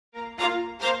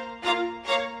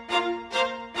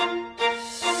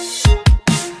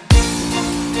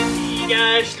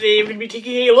guys, today we're going to be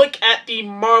taking a look at the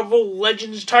Marvel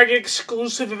Legends Target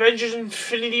exclusive Avengers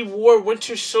Infinity War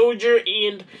Winter Soldier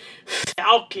and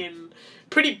Falcon.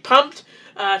 Pretty pumped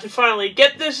to finally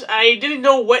get this. I didn't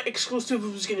know what exclusive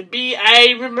it was going to be.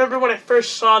 I remember when I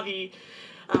first saw the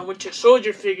Winter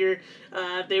Soldier figure,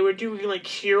 they were doing like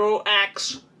hero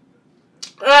acts.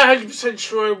 I'm not 100%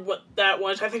 sure what that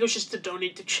was. I think it was just to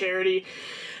donate to charity.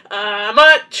 I'm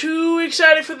not too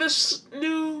excited for this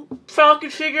new Falcon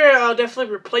figure. I'll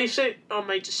definitely replace it on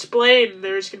my display, and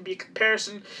there's going to be a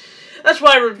comparison. That's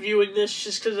why I'm reviewing this,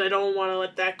 just because I don't want to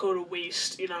let that go to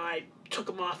waste. You know, I took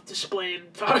him off display, and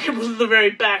Falcon was in the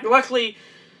very back. Luckily,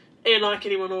 I didn't knock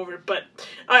anyone over, but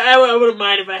I wouldn't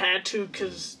mind if I had to,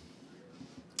 because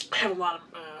I have a lot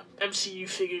of MCU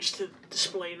figures to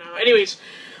display now. Anyways,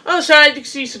 on the side, you can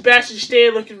see Sebastian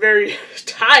Stan looking very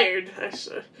tired. That's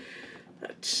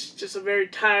just a very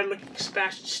tired-looking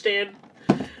Sebastian Stan.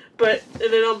 And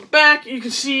then on the back, you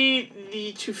can see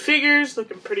the two figures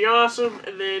looking pretty awesome.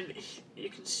 And then you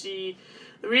can see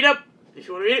the read-up, if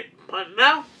you want to read it, on it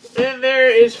now. And there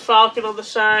is Falcon on the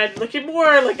side, looking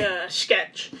more like a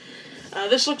sketch.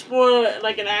 This looks more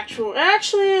like an actual...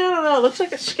 Actually, I don't know. It looks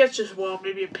like a sketch as well,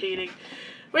 maybe a painting.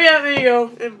 But yeah, there you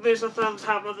go. And there's nothing on the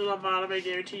top, nothing on the bottom, I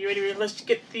guarantee you. Anyway, let's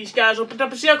get these guys opened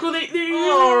up and see how cool they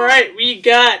are. Alright, we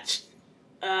got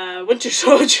Winter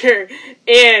Soldier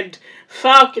and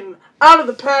Falcon out of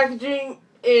the packaging,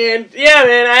 and yeah,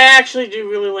 man, I actually do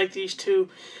really like these two,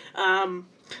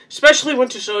 especially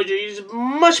Winter Soldier. He's a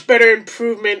much better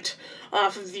improvement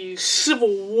off of the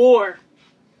Civil War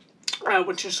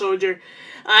Winter Soldier.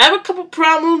 I have a couple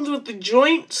problems with the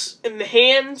joints and the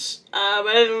hands, but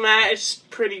other than that, it's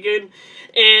pretty good,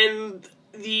 and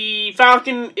the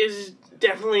Falcon is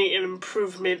definitely an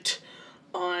improvement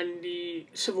on the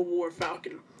Civil War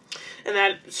Falcon. And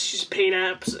that's just paint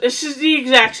apps. This is the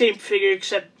exact same figure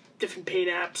except different paint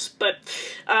apps. But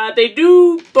they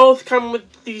do both come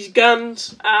with these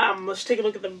guns. Let's take a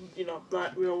look at the,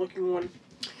 not real looking one.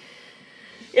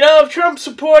 If Trump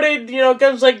supported,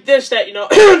 guns like this that,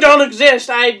 don't exist,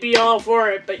 I'd be all for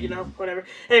it. But, whatever.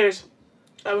 Anyways,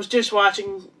 I was just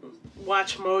watching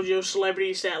Watch Mojo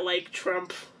celebrities that like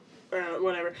Trump.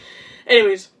 Whatever.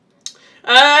 Anyways.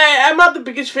 I'm not the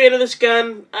biggest fan of this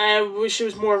gun. I wish it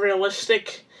was more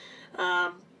realistic,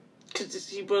 because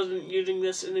he wasn't using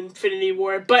this in Infinity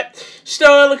War, but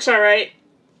still, it looks alright.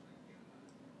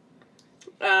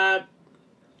 I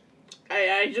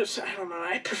don't know,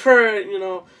 I prefer, a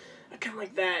gun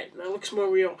like that. That looks more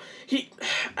real. He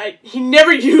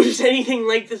never used anything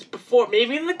like this before,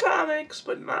 maybe in the comics,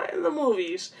 but not in the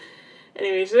movies.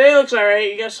 Anyways, it looks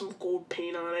alright. You got some gold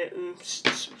paint on it, and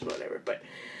whatever, but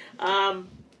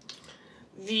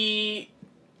the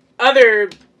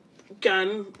other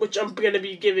gun, which I'm going to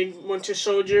be giving Winter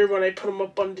Soldier when I put him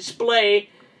up on display,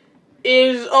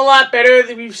 is a lot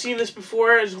better. We've seen this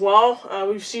before as well.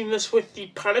 We've seen this with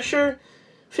the Punisher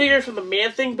figure from the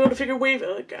Man-Thing Build-A-Figure wave.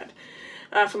 Oh, God.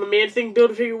 From the Man-Thing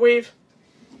Build-A-Figure wave.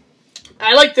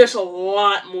 I like this a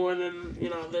lot more than,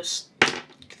 this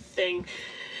thing.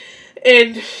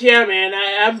 And, yeah, man,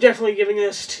 I'm definitely giving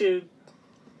this to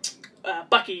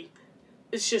Bucky.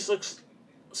 It just looks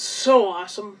so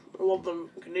awesome. I love the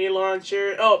grenade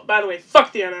launcher. Oh, by the way,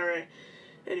 fuck the NRA.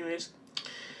 Anyways.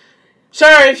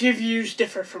 Sorry if your views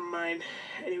differ from mine.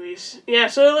 Anyways. Yeah,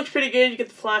 so it looks pretty good. You get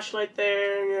the flashlight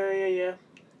there. Yeah.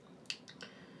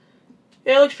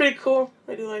 Yeah, it looks pretty cool.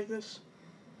 I do like this.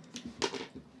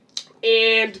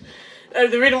 And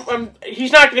the reason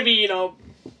he's not going to be,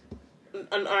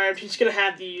 unarmed. He's going to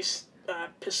have these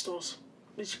pistols.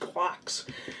 These clocks.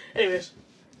 Anyways.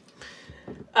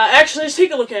 Actually, let's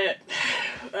take a look at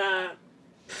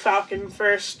Falcon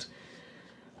first.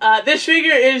 This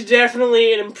figure is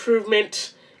definitely an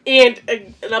improvement and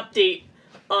an update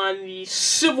on the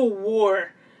Civil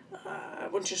War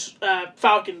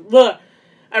Falcon. Look,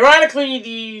 ironically,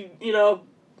 the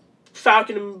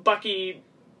Falcon and Bucky,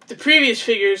 the previous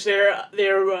figures,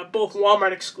 they're both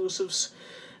Walmart exclusives.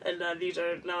 And these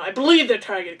are, now, I believe they're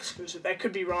Target exclusive. I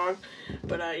could be wrong.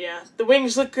 But, yeah. The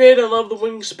wings look good. I love the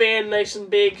wingspan. Nice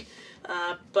and big.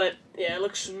 But, yeah, it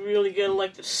looks really good. I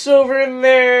like the silver in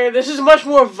there. This is much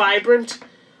more vibrant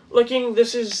looking.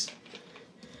 This is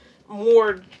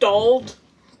more dulled.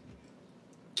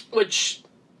 Which,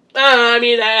 I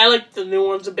mean, I like the new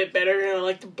ones a bit better. I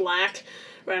like the black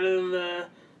rather than the,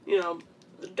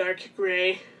 the dark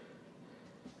gray.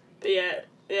 But, yeah,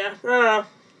 I don't know.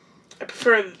 I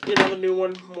prefer, the new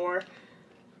one more.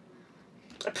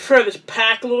 I prefer this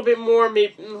pack a little bit more.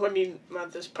 Maybe, I mean,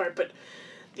 not this part, but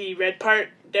the red part.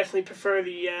 Definitely prefer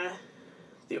the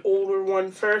older one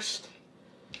first.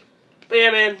 But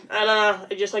yeah, man, I don't know.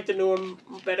 I just like the new one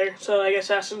better. So I guess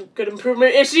that's some good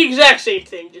improvement. It's the exact same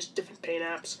thing, just different paint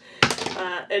apps.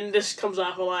 And this comes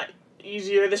off a lot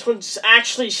easier. This one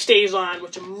actually stays on,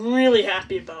 which I'm really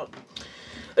happy about.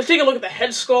 Let's take a look at the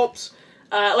head sculpts.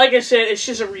 Like I said, it's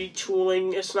just a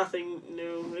retooling. It's nothing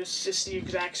new. It's just the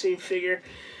exact same figure,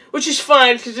 which is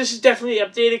fine because this is definitely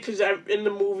updated. Because in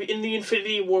the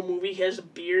Infinity War movie, he has a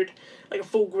beard, like a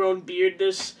full-grown beard.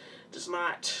 This does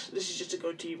not. This is just a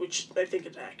goatee, which I think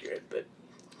is accurate, but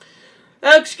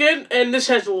that looks good. And this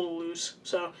has a little loose,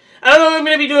 so I don't know what I'm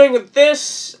gonna be doing with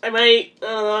this. I might, I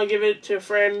don't know, give it to a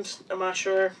friend. I'm not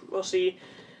sure. We'll see.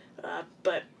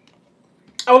 But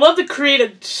I would love to create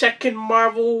a second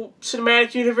Marvel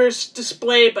Cinematic Universe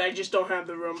display, but I just don't have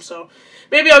the room. So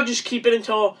maybe I'll just keep it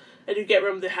until I do get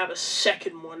room to have a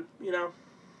second one. You know.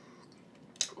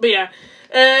 But yeah,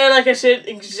 and like I said,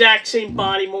 exact same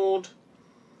body mold.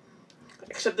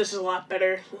 Except this is a lot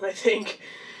better, I think.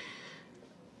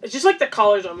 It's just like the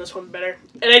colors on this one better.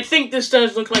 And I think this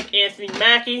does look like Anthony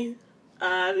Mackie.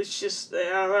 It's just, I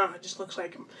don't know, it just looks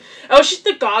like him. I wish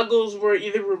the goggles were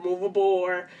either removable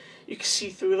or you could see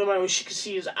through them. I wish you could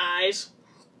see his eyes.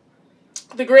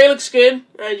 The gray looks good.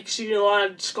 You can see a lot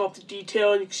of sculpted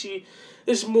detail, and you can see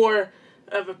this more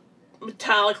of a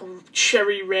metallic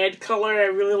cherry red color. I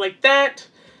really like that.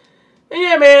 And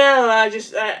yeah, man, I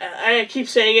don't know, I keep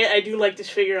saying it, I do like this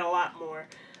figure a lot more.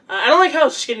 I don't like how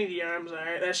skinny the arms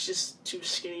are. That's just too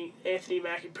skinny. Anthony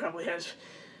Mackie probably has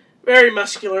very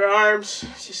muscular arms.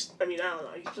 It's just, I mean, I don't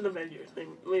know, he's an Avengers.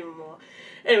 Leave him alone.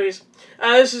 Anyways,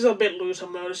 this is a bit loose,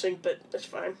 I'm noticing, but that's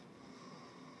fine.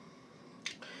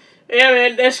 Yeah,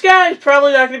 man, this guy is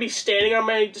probably not going to be standing on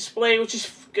my display, which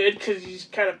is good, because he's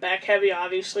kind of back-heavy,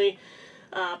 obviously.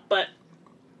 But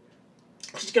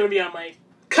he's going to be on my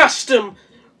custom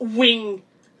wing,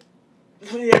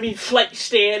 flight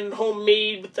stand,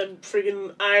 homemade with the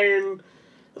friggin' iron,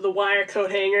 the wire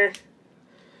coat hanger.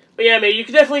 But yeah, man, you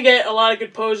can definitely get a lot of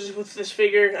good poses with this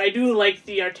figure. I do like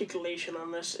the articulation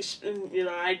on this. You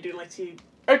know, I do like the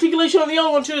articulation on the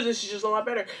other one too. This is just a lot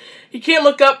better. He can't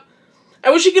look up.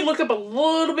 I wish he could look up a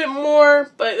little bit more,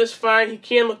 but that's fine. He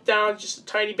can look down just a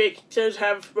tiny bit. He does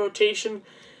have rotation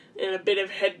and a bit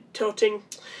of head tilting.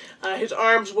 His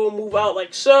arms will move out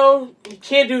like so. You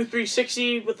can't do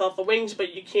 360 without the wings,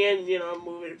 but you can, you know,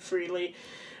 move it freely.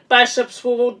 Bicep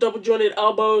swivel, double jointed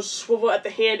elbows, swivel at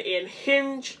the hand and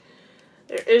hinge.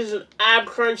 There is an ab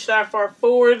crunch that far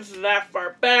forward, that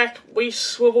far back. Waist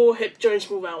swivel, hip joints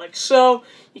move out like so.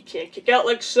 You can't kick out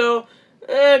like so.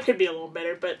 It could be a little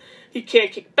better, but he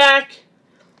can't kick back.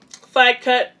 Thigh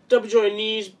cut, double jointed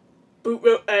knees, no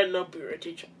boot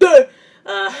rotation.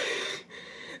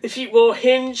 The feet will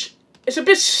hinge. It's a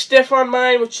bit stiff on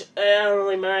mine, which I don't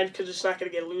really mind because it's not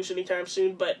going to get loose anytime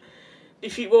soon, but the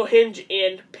feet will hinge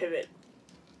and pivot.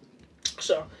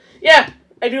 So, yeah,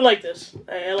 I do like this.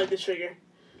 I like this figure.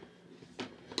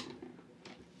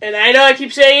 And I know I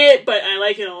keep saying it, but I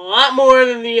like it a lot more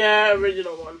than the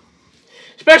original one.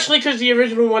 Especially because the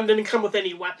original one didn't come with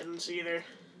any weapons either.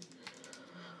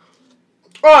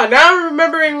 Oh, now I'm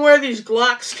remembering where these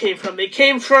Glocks came from. They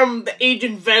came from the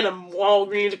Agent Venom,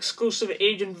 Walgreens exclusive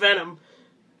Agent Venom.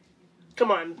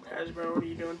 Come on, Hasbro, what are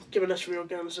you doing? Giving us real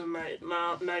guns and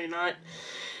no, you're not.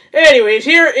 Anyways,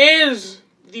 here is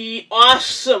the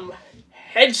awesome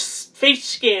face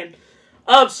scan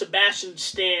of Sebastian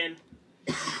Stan.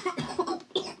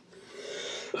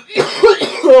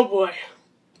 Oh boy.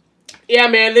 Yeah,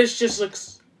 man, this just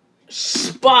looks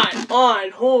spot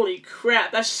on. Holy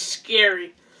crap, that's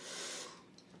scary.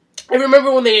 I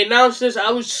remember when they announced this,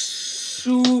 I was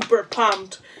super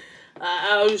pumped.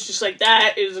 I was just like,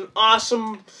 that is an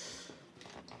awesome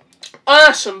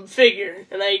figure,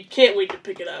 and I can't wait to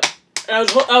pick it up. And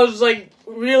I was like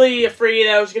really afraid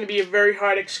that it was going to be a very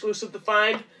hard exclusive to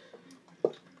find.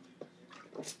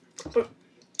 But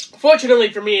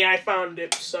fortunately for me, I found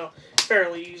it, so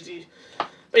fairly easy.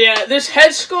 But yeah, this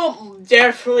head sculpt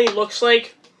definitely looks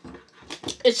like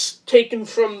it's taken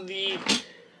from the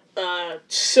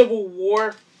Civil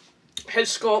War head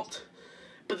sculpt,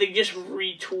 but they just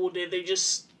retooled it. They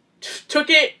just took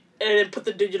it and then put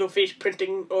the digital face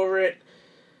printing over it,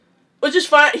 which is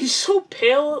fine. He's so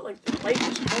pale, like the light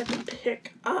is hard to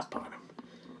pick up on him.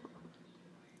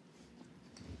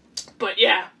 But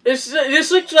yeah, this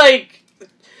looks like.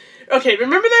 Okay,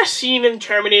 remember that scene in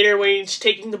Terminator when he's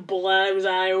taking the bullet out of his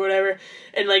eye or whatever,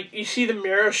 and like you see the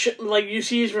mirror, like you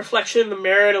see his reflection in the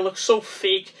mirror, and it looks so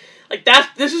fake. Like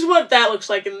that. This is what that looks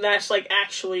like, and that's like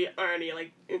actually Arnie.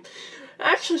 Like,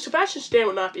 actually, Sebastian Stan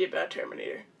would not be a bad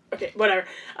Terminator. Okay, whatever.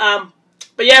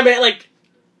 But yeah, man, like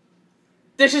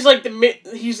this is like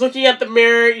he's looking at the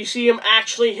mirror, you see him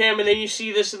actually him, and then you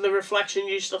see this in the reflection,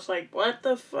 you're just like, what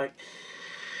the fuck?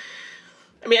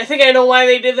 I mean, I think I know why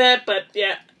they did that, but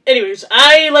yeah. Anyways,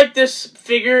 I like this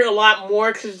figure a lot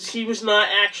more because he was not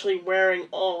actually wearing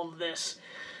all of this.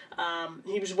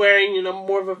 He was wearing, you know,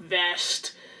 more of a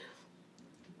vest.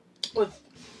 With,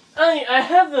 I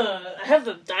have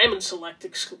the Diamond Select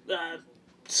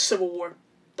Civil War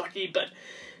Bucky, but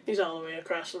he's all the way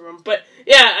across the room. But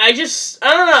yeah, I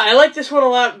don't know. I like this one a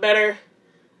lot better.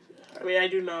 I mean, I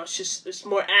do know it's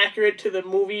more accurate to the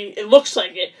movie. It looks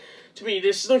like it to me.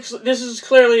 This is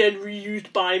clearly a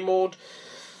reused body mold.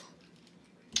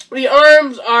 The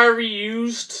arms are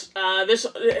reused.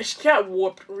 It got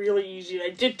warped really easy. I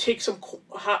did take some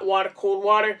hot water, cold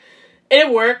water, and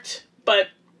it worked, but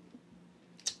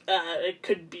it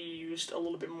could be used a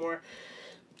little bit more.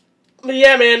 But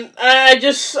yeah, man, I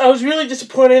was really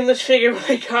disappointed in this figure when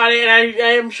I got it, and I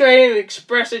am sure I didn't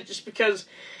express it just because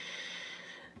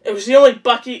it was the only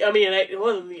Bucky. I mean, it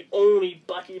wasn't the only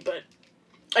Bucky, but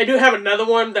I do have another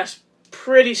one that's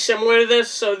pretty similar to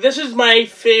this. So this is my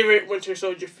favorite Winter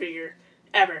Soldier figure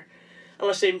ever,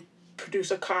 unless they produce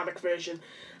a comic version.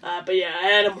 But yeah, I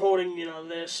had him holding, you know,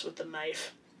 this with the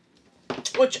knife,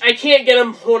 which I can't get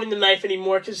him holding the knife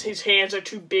anymore because his hands are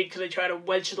too big because I try to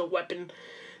wedge the weapon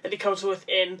that he comes with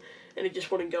in, and it just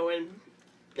wouldn't go in.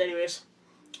 Anyways.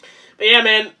 But yeah,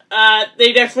 man,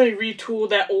 they definitely retooled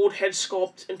that old head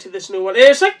sculpt into this new one.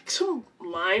 There's like some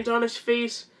lines on his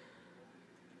face.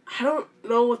 I don't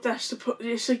know what that's supposed.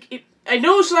 It's like I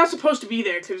know it's not supposed to be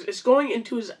there because it's going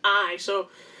into his eye. So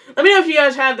let me know if you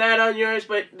guys have that on yours.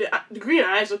 But the green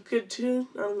eyes look good too.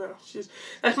 I don't know.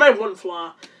 That's my one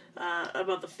flaw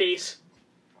about the face.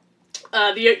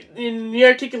 In the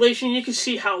articulation, you can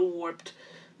see how warped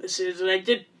this is, and I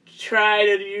did try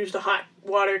to use the hot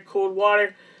water, cold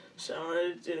water, so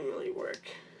it didn't really work.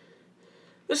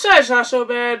 The side's not so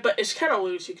bad, but it's kind of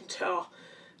loose, you can tell.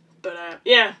 But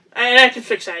yeah, I can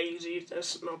fix that easy.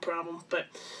 That's no problem. But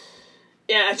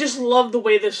yeah, I just love the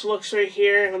way this looks right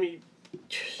here. Let me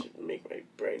just make my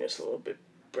brightness a little bit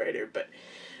brighter. But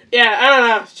yeah, I don't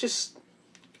know. It's just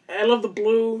I love the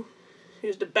blue.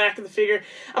 Here's the back of the figure.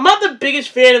 I'm not the biggest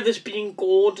fan of this being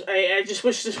gold. I just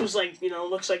wish this was like, you know,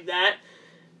 looks like that.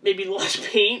 Maybe less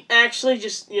paint, actually.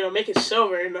 Just, you know, make it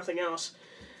silver and nothing else.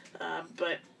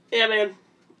 But yeah, man.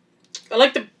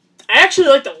 I actually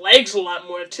like the legs a lot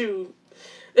more, too.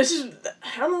 I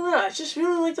don't know, I just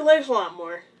really like the legs a lot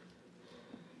more.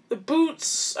 The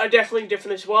boots are definitely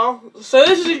different as well. So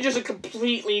this is just a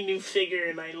completely new figure,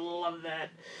 and I love that.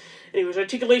 Anyways,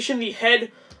 articulation, the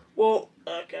head will...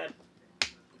 Oh, God.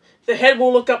 The head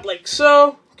will look up like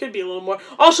so. Could be a little more.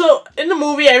 Also, in the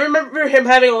movie, I remember him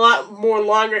having a lot more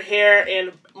longer hair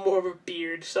and more of a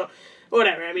beard. So,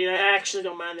 whatever. I mean, I actually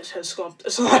don't mind this head sculpt.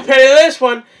 It's a lot better than this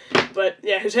one. But,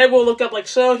 yeah, his head will look up like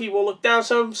so. He will look down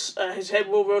some. His head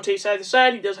will rotate side to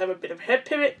side. He does have a bit of a head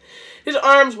pivot. His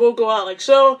arms will go out like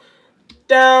so.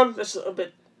 Down. That's a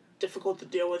bit difficult to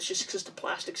deal with just because the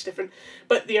plastic's different.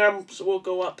 But the arms will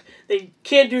go up. They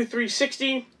can't do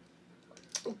 360.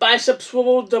 Bicep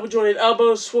swivel, double jointed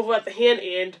elbows, swivel at the hand,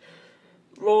 and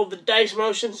roll the dice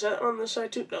motion. Is that on this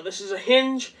side too? No, this is a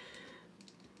hinge.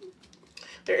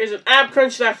 There is an ab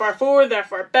crunch that far forward, that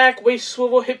far back, waist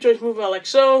swivel, hip joints move out like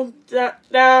so,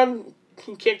 down,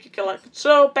 you can't kick out like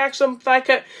so, back some, thigh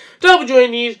cut, double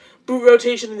jointed knees, boot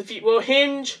rotation, and the feet will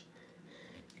hinge,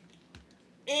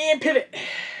 and pivot.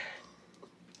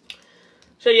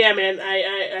 So yeah, man,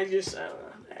 I don't know,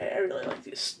 I really like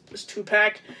this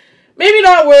 2-pack. Maybe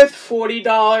not worth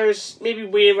 $40. Maybe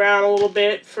wait around a little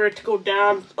bit for it to go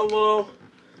down a little.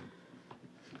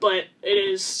 But it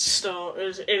is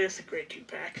a great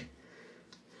 2-pack.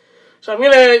 So I'm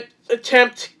going to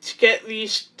attempt to get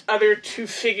these other 2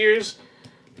 figures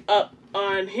up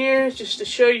on here just to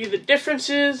show you the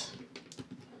differences.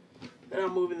 And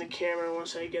I'm moving the camera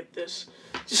once I get this.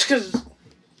 Just because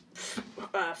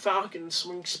Falcon's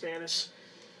wingspan is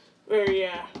very,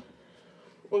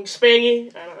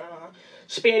 wingspanny. I don't know.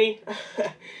 Spanny.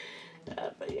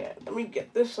 But yeah, let me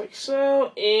get this like so.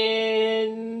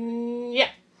 And yeah.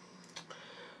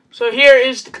 So here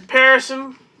is the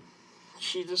comparison.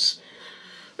 Jesus.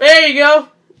 There you go.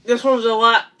 This one's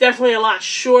definitely a lot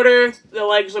shorter. The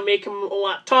legs will make him a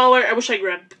lot taller. I wish I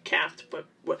grabbed capped, but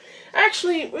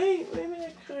actually, wait, maybe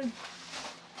I could.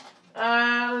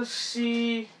 Let's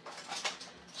see.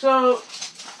 So,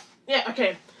 yeah,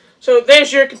 okay. So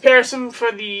there's your comparison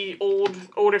for the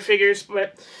older figures,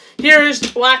 but here is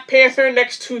the Black Panther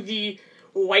next to the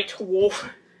White Wolf,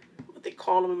 what they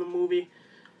call him in the movie.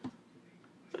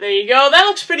 But there you go. That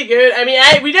looks pretty good. I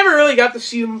mean, we never really got to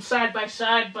see them side by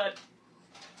side, but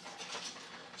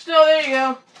still, there you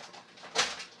go.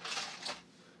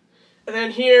 And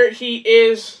then here he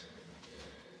is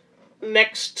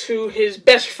next to his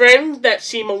best friend that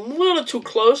seem a little too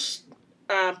close.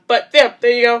 But yeah,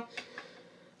 there you go.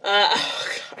 Oh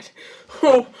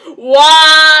God.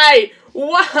 Why?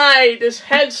 Why this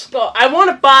head sculpt? I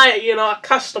want to buy, a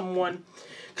custom one.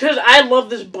 Because I love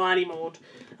this body mold.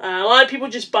 A lot of people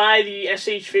just buy the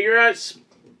SH figure arts.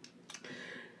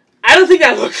 I don't think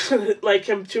that looks like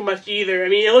him too much either. I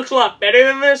mean, it looks a lot better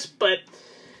than this, but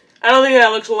I don't think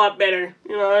that looks a lot better.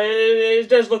 It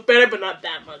does look better, but not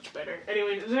that much better.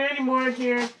 Anyway, is there any more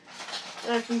here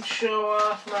I can show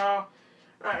off? No,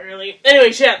 not really.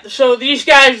 Anyways, yeah, so these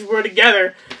guys were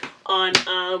together on,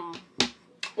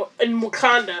 in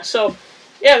Wakanda. So,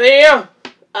 yeah, there you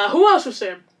go. Who else was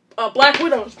there? Black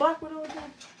Widow. Is Black Widow in there?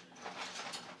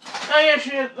 Oh, yeah,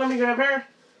 she is. Let me grab her.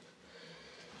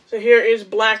 So here is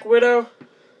Black Widow.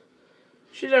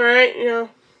 She's alright,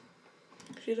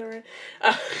 She's alright.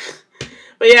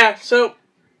 But yeah, so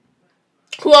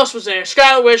who else was there?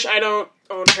 Scarlet Witch, I don't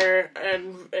own her,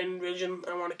 and Vision.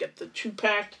 I want to get the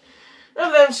 2-pack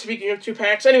of them. Speaking of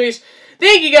 2-packs, anyways,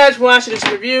 thank you guys for watching this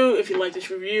review. If you like this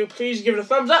review, please give it a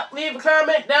thumbs up, leave a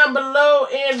comment down below,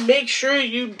 and make sure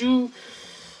you do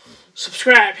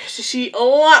subscribe to see a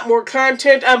lot more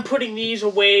content. I'm putting these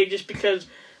away just because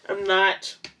I'm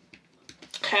not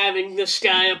having this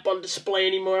guy up on display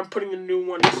anymore. I'm putting the new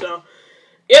one, so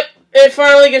yep, it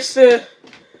finally gets to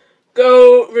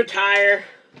go retire.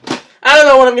 I don't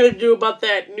know what I'm gonna do about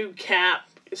that new cap.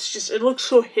 It's just, it looks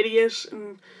so hideous,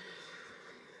 and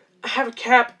I have a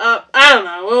cap up. I don't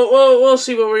know. We'll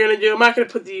see what we're gonna do. I'm not gonna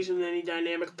put these in any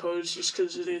dynamic pose just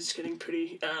because it is getting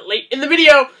pretty late in the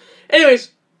video.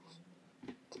 Anyways,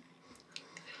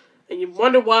 and you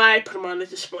wonder why I put them on the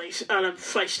display on a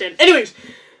flight stand. Anyways,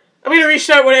 I'm going to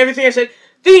restart with everything I said.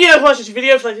 Thank you guys for watching this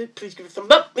video. If you liked it, please give it a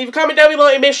thumbs up. Leave a comment down below,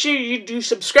 and make sure you do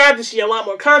subscribe to see a lot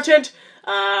more content.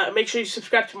 Make sure you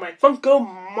subscribe to my Funko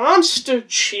Monster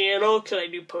channel, because I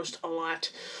do post a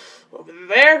lot over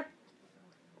there.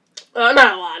 Not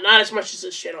a lot, not as much as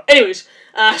this channel. Anyways,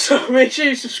 so make sure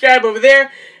you subscribe over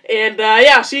there. And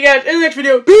yeah, I'll see you guys in the next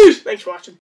video. Peace! Thanks for watching.